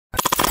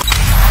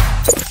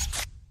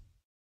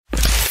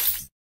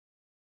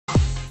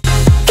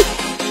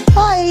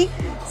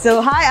So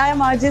hi, I am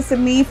RJ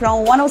Simmi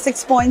from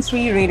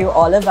 106.3 Radio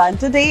Olive, and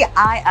today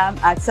I am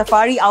at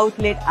Safari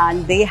Outlet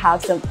and they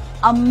have some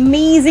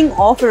amazing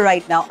offer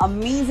right now,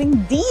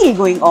 amazing deal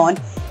going on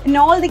in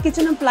all the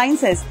kitchen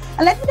appliances.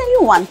 And let me tell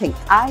you one thing,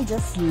 I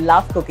just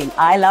love cooking.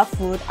 I love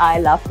food, I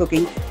love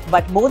cooking,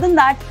 but more than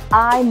that,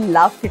 I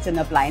love kitchen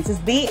appliances.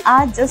 They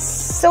are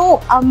just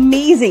so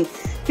amazing.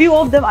 Few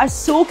of them are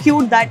so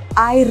cute that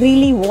I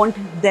really want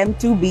them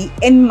to be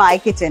in my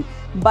kitchen.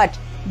 But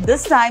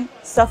this time,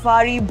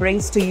 Safari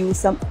brings to you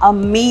some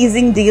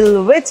amazing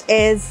deal, which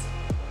is,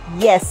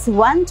 yes,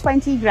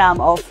 120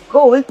 gram of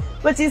gold,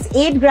 which is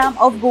 8 gram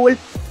of gold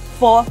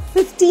for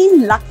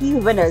 15 lucky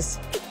winners.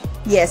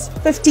 Yes,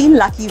 15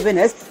 lucky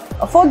winners.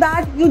 For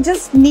that, you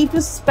just need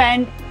to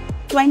spend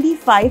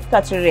 25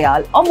 Qatar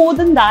Riyal or more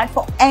than that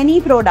for any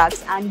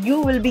products, and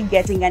you will be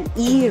getting an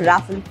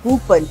e-raffle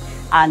coupon.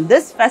 And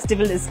this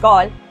festival is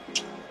called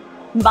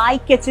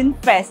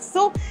MyKitchen Fest.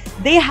 So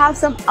they have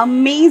some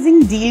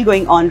amazing deal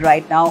going on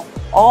right now.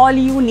 All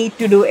you need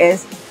to do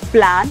is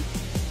plan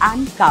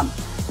and come.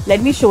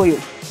 Let me show you.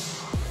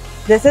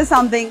 This is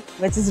something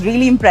which is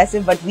really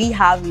impressive, but we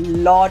have a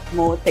lot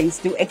more things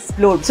to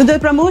explore. So the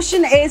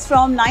promotion is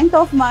from 9th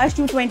of March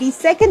to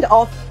 22nd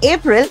of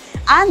April,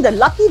 and the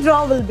lucky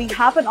draw will be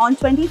happen on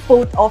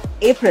 24th of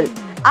April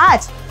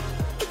at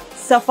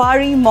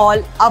Safari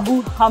Mall,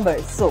 Abu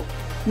Hammer. So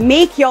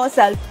make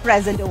yourself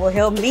present over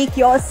here, make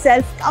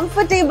yourself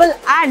comfortable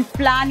and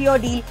plan your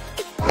deal.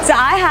 So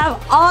I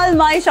have all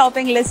my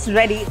shopping lists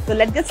ready. So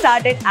let's get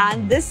started,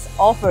 and this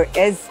offer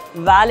is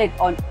valid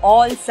on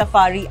all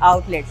Safari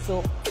outlets.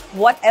 So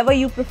whatever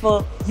you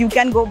prefer, you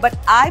can go, but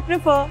I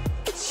prefer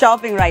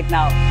shopping right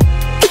now.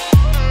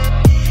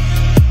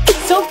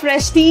 So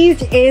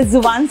Prestige is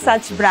one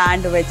such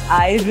brand which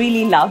I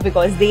really love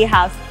because they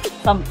have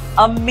some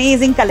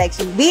amazing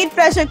collection. Be it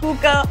pressure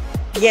cooker,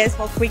 yes,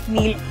 for quick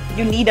meal,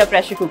 you need a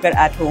pressure cooker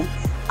at home.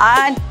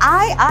 And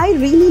I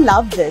really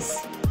love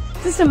this.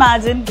 Just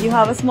imagine you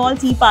have a small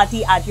tea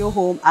party at your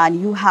home and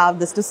you have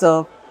this to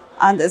serve.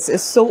 And this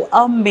is so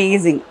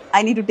amazing.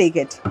 I need to take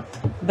it.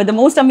 But the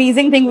most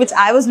amazing thing which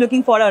I was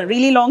looking for a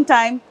really long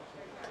time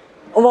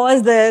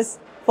was this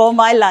for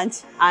my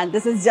lunch. And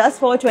this is just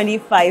for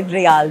 25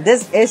 Riyal.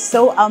 This is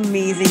so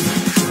amazing.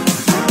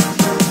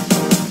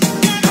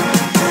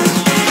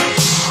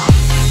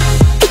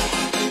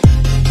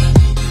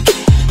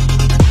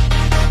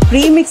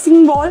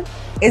 Pre-mixing bowl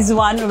is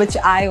one which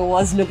I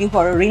was looking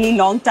for a really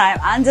long time,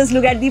 and just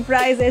look at the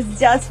price, it's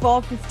just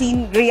for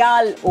 15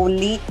 Riyal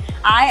only.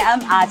 I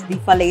am at the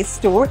Falais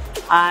store,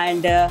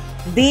 and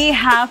they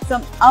have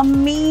some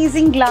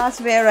amazing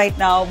glassware right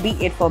now, be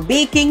it for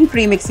baking,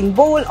 pre-mixing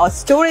bowl or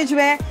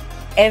storageware.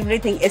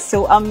 Everything is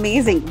so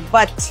amazing.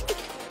 But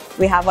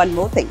we have one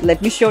more thing,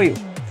 let me show you.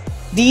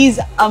 These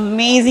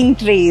amazing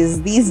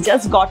trays, these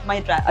just got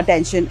my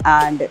attention,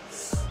 and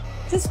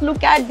just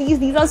look at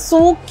these are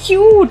so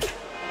cute.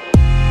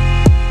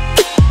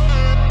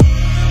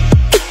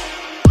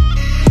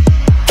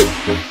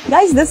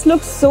 Guys, this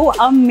looks so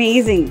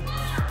amazing,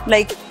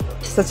 like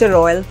such a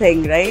royal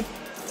thing, right?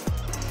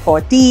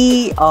 For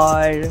tea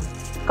or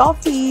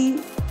coffee,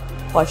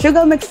 for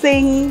sugar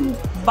mixing.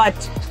 But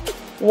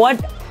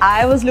what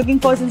I was looking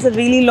for since a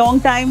really long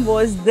time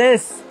was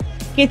this.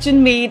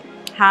 KitchenMaid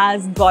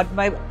has got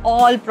my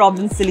all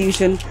problem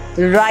solution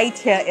right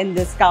here in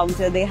this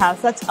counter. They have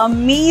such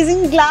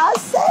amazing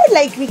glass,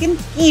 like we can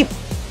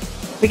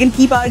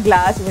keep our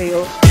glass over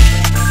here.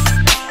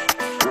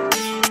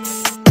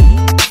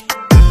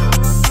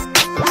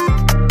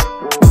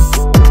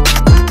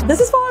 This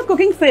is for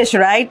cooking fish,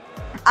 right?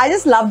 I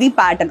just love the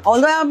pattern.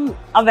 Although I'm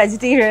a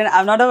vegetarian,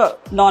 I'm not a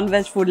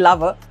non-veg food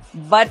lover,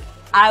 but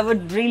I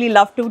would really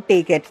love to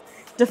take it.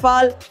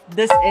 Tefal,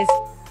 this is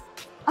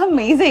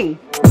amazing.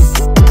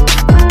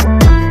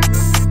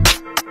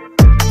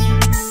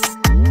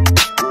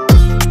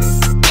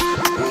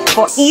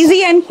 For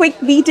easy and quick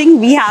beating,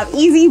 we have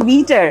Easy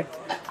Beater.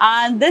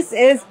 And this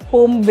is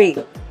home way.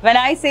 When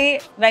I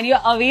say when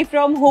you're away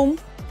from home,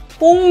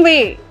 home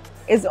way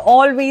is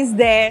always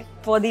there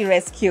for the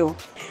rescue.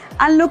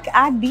 And look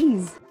at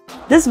these.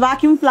 This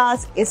vacuum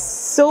flask is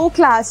so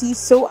classy,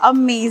 so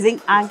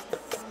amazing, and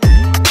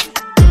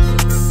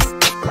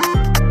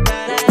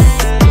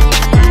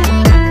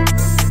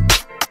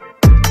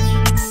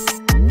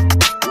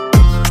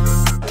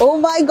oh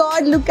my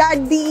god, look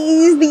at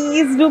these.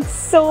 These look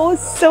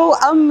so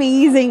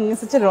amazing.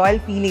 Such a royal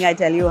feeling, I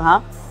tell you,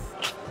 huh?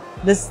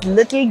 This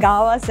little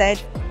gawa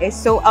set is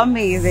so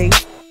amazing.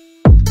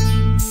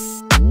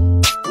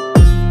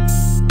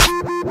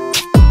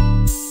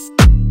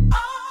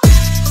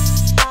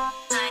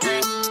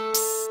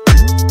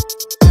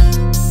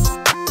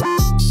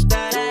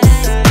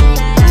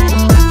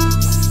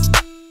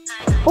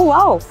 Oh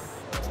wow,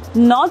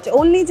 not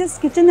only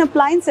just kitchen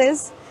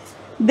appliances,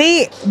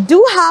 they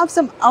do have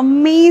some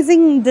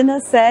amazing dinner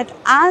set,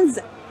 and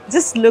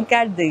just look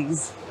at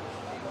these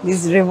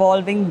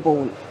revolving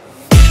bowl.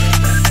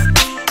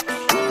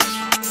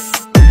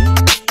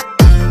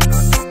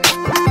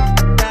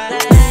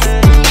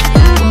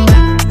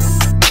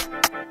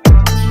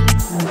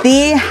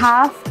 They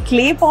have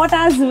clay pot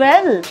as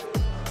well.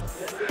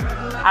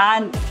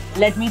 And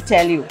let me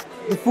tell you,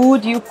 the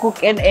food you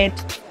cook in it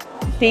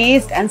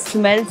tastes and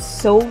smells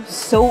so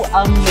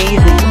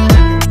amazing.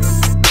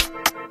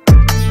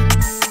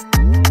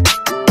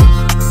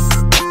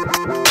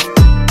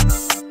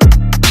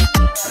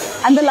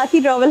 And the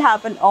lucky draw will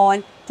happen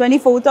on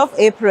 24th of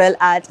April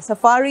at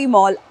Safari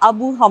Mall,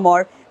 Abu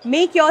Hamar.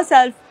 Make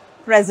yourself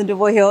present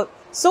over here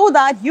so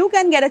that you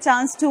can get a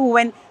chance to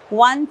win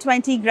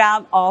 120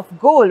 gram of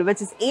gold,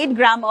 which is 8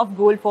 gram of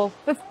gold for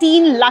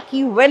 15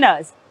 lucky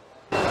winners.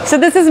 So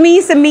this is me,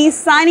 Simmi,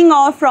 signing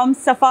off from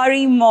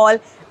Safari Mall,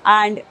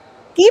 and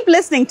keep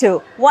listening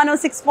to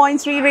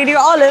 106.3 Radio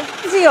Olive.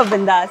 Jio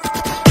Bindas.